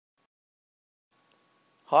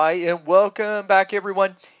Hi and welcome back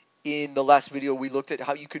everyone. In the last video we looked at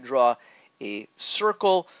how you can draw a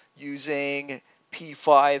circle using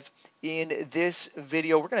P5. In this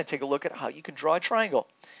video we're going to take a look at how you can draw a triangle.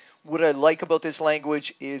 What I like about this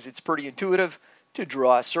language is it's pretty intuitive. To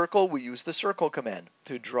draw a circle we use the circle command.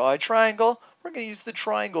 To draw a triangle we're going to use the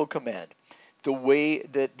triangle command. The way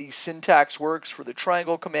that the syntax works for the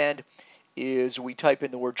triangle command is we type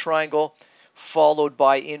in the word triangle followed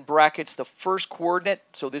by in brackets the first coordinate.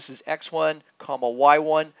 So this is x1 comma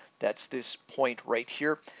y1. That's this point right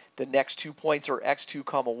here. The next 2 points are x2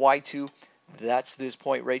 comma y2. That's this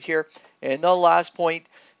point right here. And the last point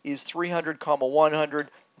is 300 comma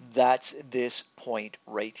 100. That's this point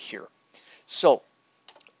right here. So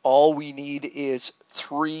all we need is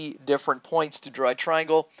 3 different points to draw a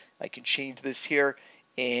triangle. I can change this here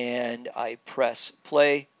and I press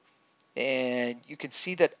play. And you can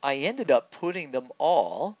see that I ended up putting them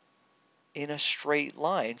all in a straight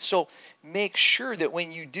line. So make sure that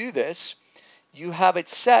when you do this, you have it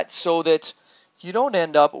set so that you don't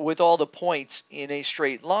end up with all the points in a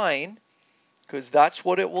straight line, because that's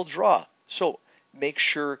what it will draw. So make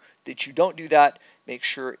sure that you don't do that. Make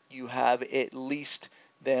sure you have at least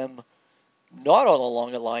them not all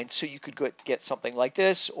along a line, so you could get something like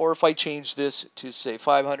this. Or if I change this to say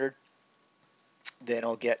 500, then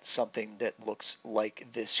I'll get something that looks like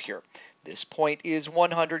this here. This point is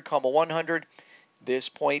 100 comma 100. This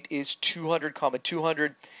point is 200 comma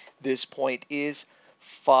 200. This point is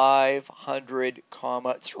 500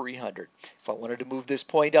 comma 300. If I wanted to move this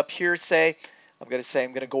point up here, say I'm going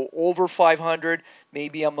to go over 500.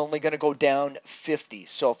 Maybe I'm only going to go down 50.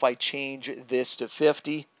 So if I change this to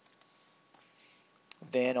 50,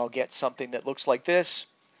 then I'll get something that looks like this.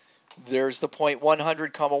 There's the point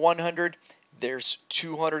 100 comma 100. There's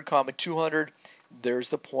 200 comma 200. There's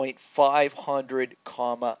the point 500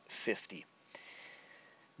 comma 50.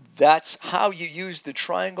 That's how you use the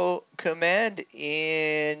triangle command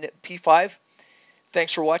in P5.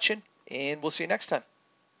 Thanks for watching, and we'll see you next time.